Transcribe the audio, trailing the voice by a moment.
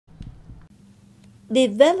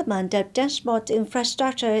Development of transport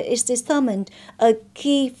infrastructure is determined a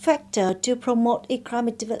key factor to promote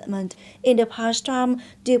economic development. In the past time,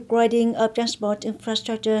 the upgrading of transport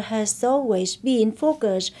infrastructure has always been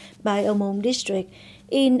focused by Ô Môn district.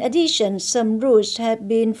 In addition, some routes have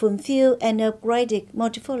been fulfilled and upgraded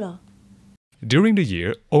multifold. During the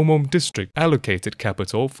year, Ô Môn district allocated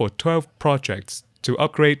capital for 12 projects to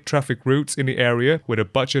upgrade traffic routes in the area with a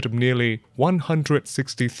budget of nearly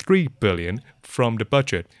 163 billion from the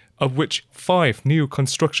budget, of which 5 new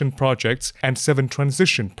construction projects and 7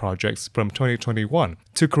 transition projects from 2021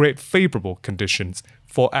 to create favorable conditions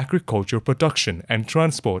for agricultural production and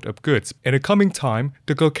transport of goods. In the coming time,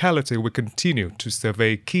 the locality will continue to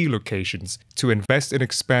survey key locations to invest in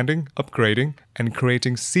expanding, upgrading, and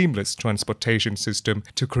creating seamless transportation system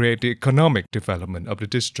to create the economic development of the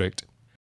district.